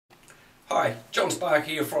Hi, John Spark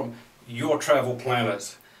here from Your Travel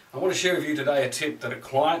Planners. I want to share with you today a tip that a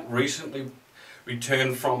client recently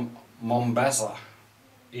returned from Mombasa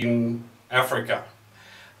in Africa.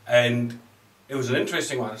 And it was an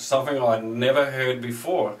interesting one, something I'd never heard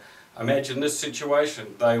before. Imagine this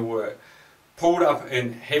situation. They were pulled up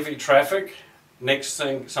in heavy traffic. Next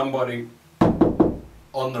thing, somebody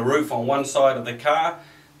on the roof on one side of the car,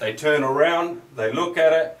 they turn around, they look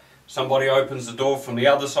at it, somebody opens the door from the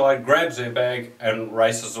other side, grabs their bag and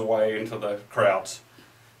races away into the crowds.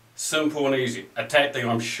 Simple and easy. A tactic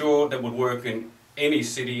I'm sure that would work in any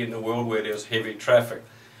city in the world where there's heavy traffic.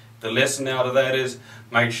 The lesson out of that is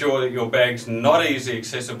make sure that your bag's not easily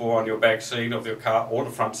accessible on your back seat of your car or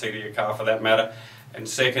the front seat of your car for that matter. And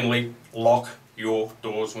secondly, lock your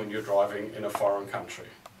doors when you're driving in a foreign country.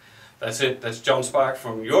 That's it. That's John Spark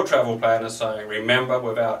from Your Travel Planner saying, remember,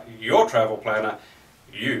 without your travel planner,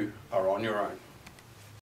 you are on your own.